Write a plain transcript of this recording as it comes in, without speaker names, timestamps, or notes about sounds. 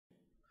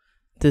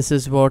This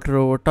is Water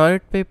Over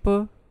Toilet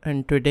Paper,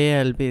 and today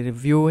I'll be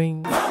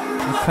reviewing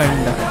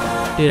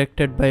Akhanda,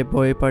 directed by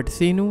Boyapati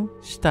Srinu,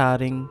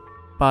 starring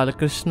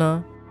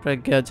Balakrishna,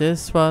 Pragya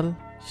Jaiswal,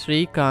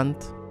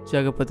 Srikanth,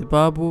 Jagapathi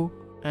Babu,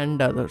 and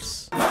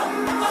others.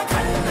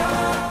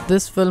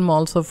 This film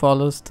also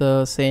follows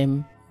the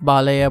same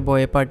Balaya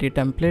Boyapati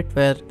template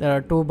where there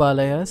are two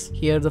Balayas.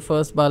 Here the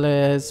first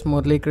Balaya is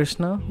Murali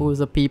Krishna, who is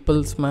a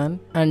people's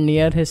man, and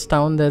near his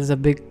town there is a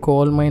big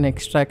coal mine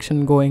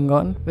extraction going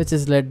on, which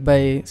is led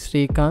by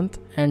Srikanth,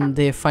 and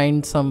they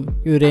find some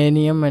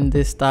uranium and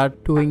they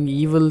start doing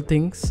evil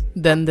things.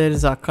 Then there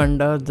is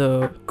Akhanda,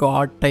 the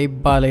god type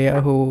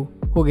Balaya who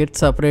gets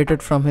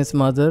separated from his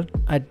mother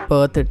at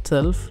birth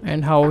itself,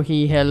 and how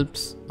he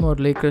helps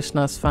Murali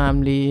Krishna's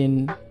family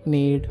in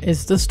need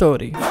is the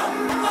story.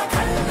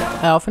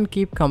 I often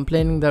keep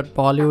complaining that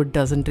Bollywood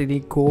doesn't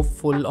really go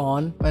full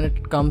on when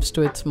it comes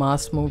to its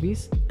mass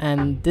movies,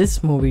 and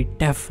this movie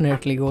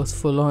definitely goes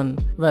full on.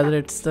 Whether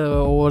it's the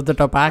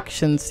over-the-top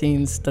action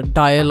scenes, the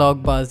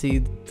dialogue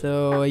bazi,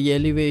 the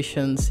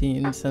elevation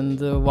scenes, and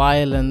the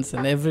violence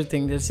and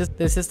everything. There's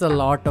just a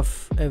lot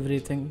of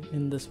everything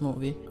in this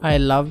movie. I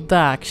love the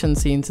action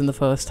scenes in the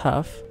first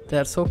half.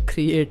 They're so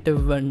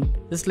creative and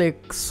just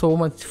like so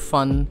much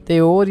fun. They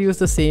overuse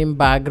the same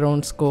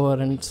background score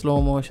and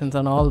slow motions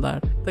and all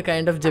that. The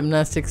kind of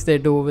gymnastics they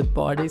do with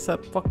bodies are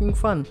fucking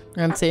fun.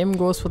 And same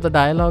goes for the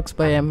dialogues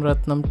by M.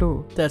 Ratnam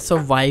too. They're so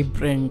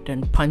vibrant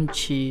and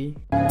punchy.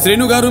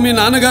 Srinu garu mee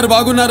nana garu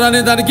bagunnara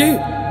ane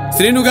daniki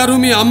Srinu garu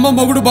mee amma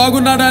mogudu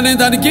bagunnada ane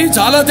daniki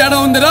chaala teda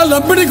undira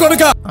lampidi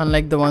kodaka.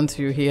 Unlike the ones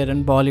you hear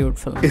in Bollywood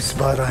films. इस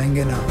बार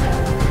आएंगे ना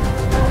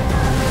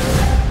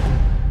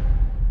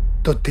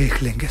तो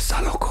देख लेंगे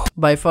सालों को.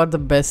 By far the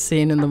best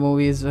scene in the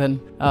movie is when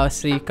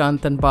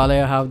Srikanth and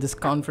Balaya have this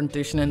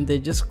confrontation and they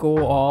just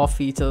go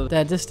off each other.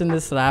 They're just in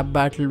this rap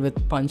battle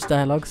with punch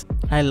dialogues.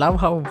 I love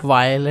how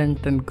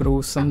violent and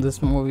gruesome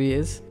this movie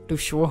is to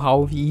show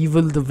how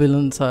evil the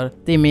villains are.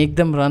 They make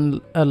them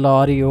run a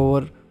lorry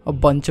over a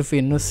bunch of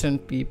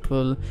innocent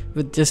people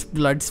with just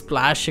blood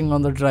splashing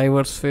on the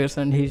driver's face,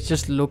 and he's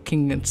just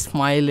looking and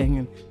smiling,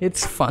 and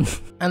it's fun.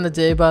 And the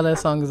Jai Balaya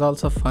song is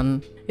also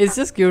fun. It's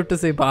just cute to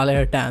see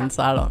Balaya dance.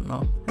 I don't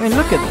know. I mean,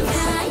 look at this.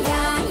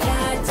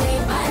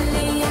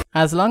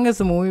 As long as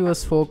the movie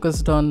was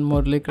focused on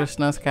Murali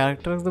Krishna's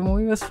character, the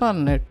movie was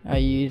fun.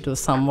 It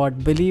was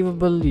somewhat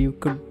believable. You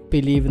could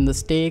believe in the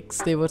stakes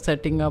they were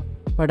setting up.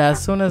 But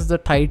as soon as the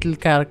title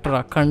character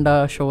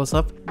Akhanda shows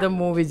up, the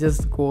movie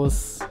just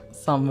goes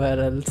somewhere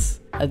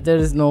else. There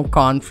is no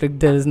conflict,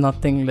 there is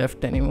nothing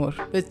left anymore,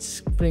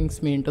 which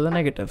brings me into the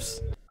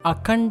negatives.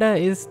 Akhanda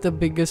is the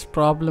biggest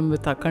problem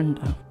with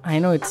Akhanda. I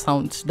know it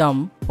sounds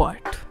dumb,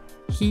 but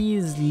he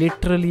is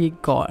literally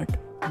God.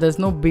 There's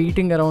no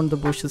beating around the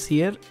bushes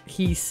here.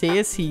 He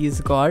says he is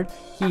God.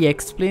 He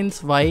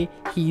explains why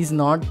he is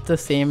not the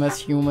same as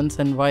humans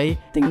and why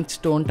things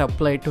don't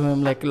apply to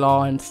him like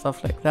law and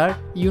stuff like that.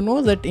 You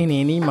know that in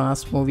any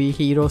mass movie,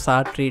 heroes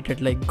are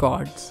treated like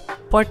gods.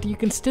 But you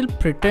can still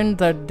pretend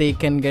that they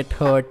can get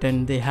hurt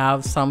and they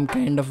have some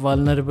kind of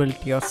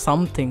vulnerability or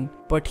something.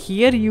 But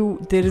here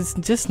there is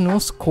just no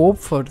scope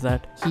for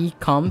that. He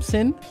comes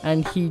in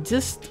and he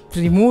just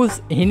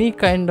removes any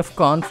kind of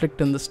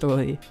conflict in the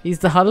story. He's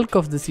the Hulk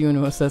of this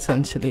universe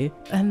essentially.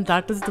 And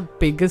that is the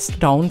biggest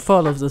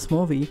downfall of this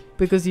movie,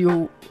 because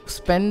you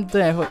spend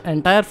the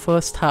entire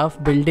first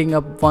half building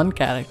up one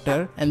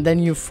character and then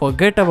you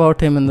forget about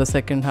him in the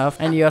second half,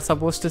 and you are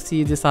supposed to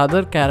see this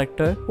other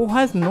character who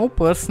has no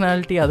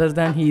personality other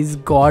than he's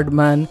God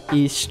man,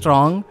 he's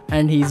strong,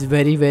 and he's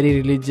very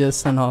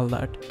religious and all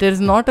that. There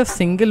is not a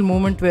single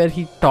moment where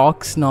he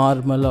talks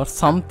normal or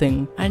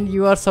something, and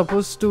you are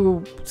supposed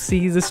to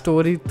see the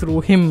story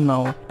through him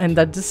now, and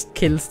that just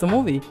kills the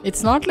movie.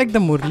 It's not like the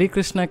Murali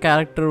Krishna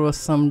character was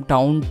some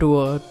down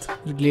to earth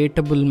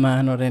relatable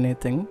man or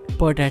anything,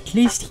 but at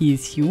least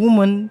he's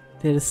human.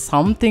 There is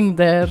something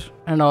there.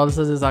 And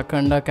also this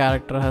Akhanda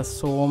character has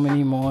so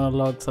many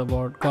monologues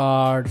about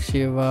God,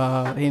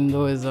 Shiva,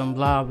 Hinduism,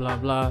 blah blah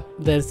blah.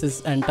 There's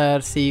this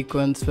entire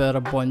sequence where a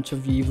bunch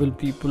of evil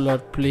people are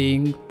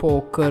playing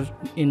poker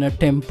in a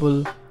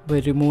temple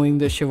by removing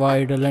the Shiva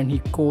idol, and he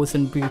goes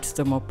and beats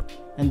them up.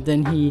 And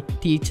then he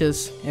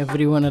teaches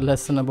everyone a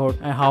lesson about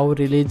how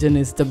religion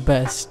is the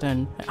best,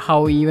 and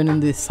how even in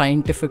the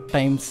scientific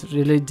times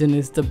religion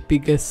is the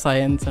biggest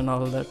science and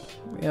all that.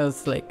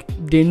 It's like,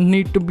 didn't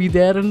need to be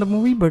there in the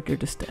movie, but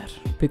it is there.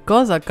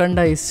 Because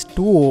Akhanda is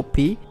too OP,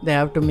 they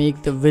have to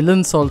make the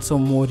villains also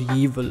more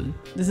evil.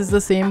 This is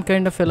the same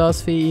kind of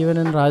philosophy even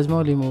in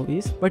Rajamouli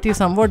movies, but you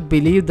somewhat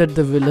believe that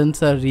the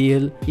villains are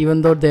real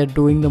even though they're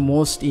doing the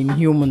most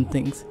inhuman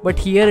things. But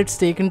here it's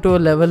taken to a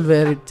level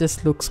where it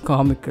just looks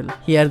comical.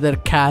 Here they're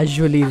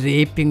casually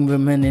raping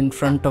women in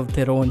front of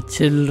their own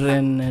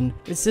children, and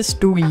it's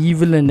just too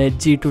evil and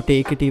edgy to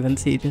take it even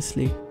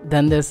seriously.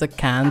 Then there's a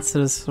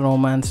cancerous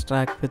romance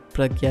track with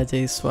Pragya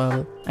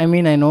Jaiswal. I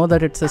mean, I know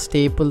that it's a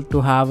staple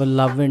to have a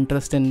love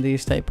interest in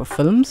these type of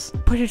films,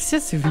 but it's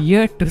just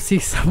weird to see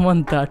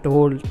someone that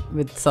old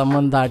with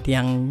someone that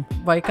young.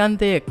 Why can't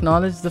they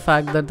acknowledge the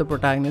fact that the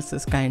protagonist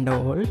is kinda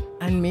old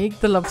and make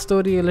the love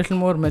story a little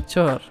more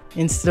mature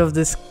instead of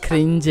this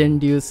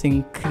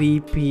cringe-inducing,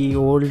 creepy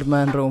old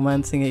man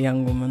romancing a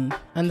young woman?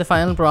 And the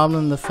final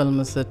problem in the film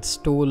is it's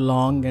too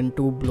long and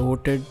too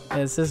bloated.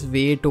 There's just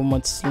way too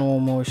much slow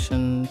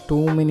motion,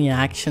 too many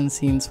action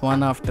scenes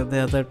one after the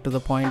other to the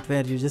point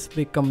where you just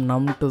become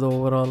numb to the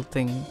overall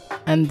thing.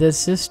 And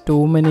there's just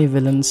too many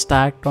villains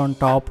stacked on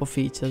top of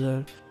each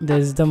other.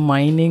 There's the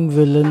mining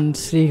villain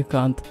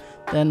Srikanth.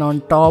 Then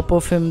on top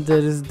of him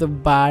there is the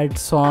bad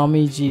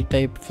Swamiji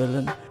type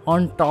villain.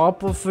 On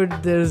top of it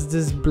there's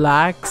this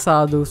black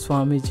Sadhu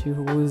Swamiji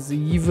who is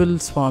evil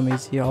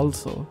Swamiji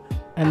also.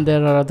 And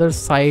there are other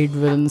side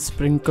villains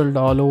sprinkled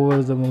all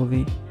over the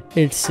movie.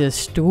 It's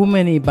just too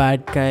many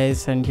bad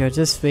guys and you're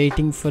just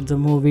waiting for the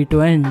movie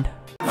to end.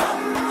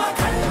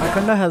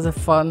 Akhanda has a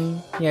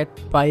fun yet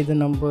by the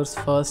numbers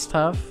first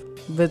half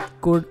with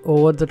good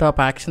over the top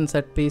action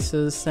set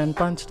pieces and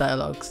punch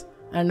dialogues,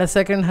 and a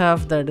second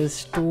half that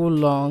is too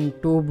long,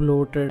 too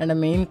bloated, and a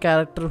main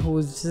character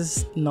who's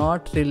just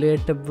not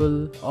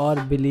relatable or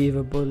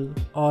believable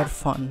or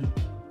fun.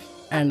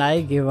 And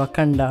I give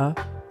Akhanda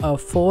a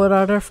 4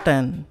 out of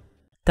 10.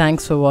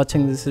 Thanks for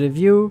watching this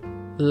review.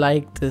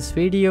 Like this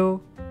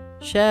video,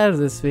 share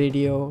this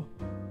video,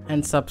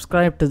 and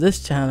subscribe to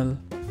this channel.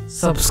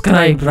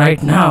 Subscribe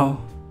right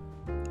now.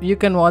 You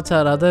can watch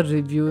our other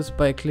reviews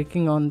by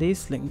clicking on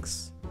these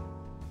links.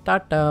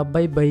 Tata,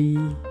 bye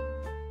bye.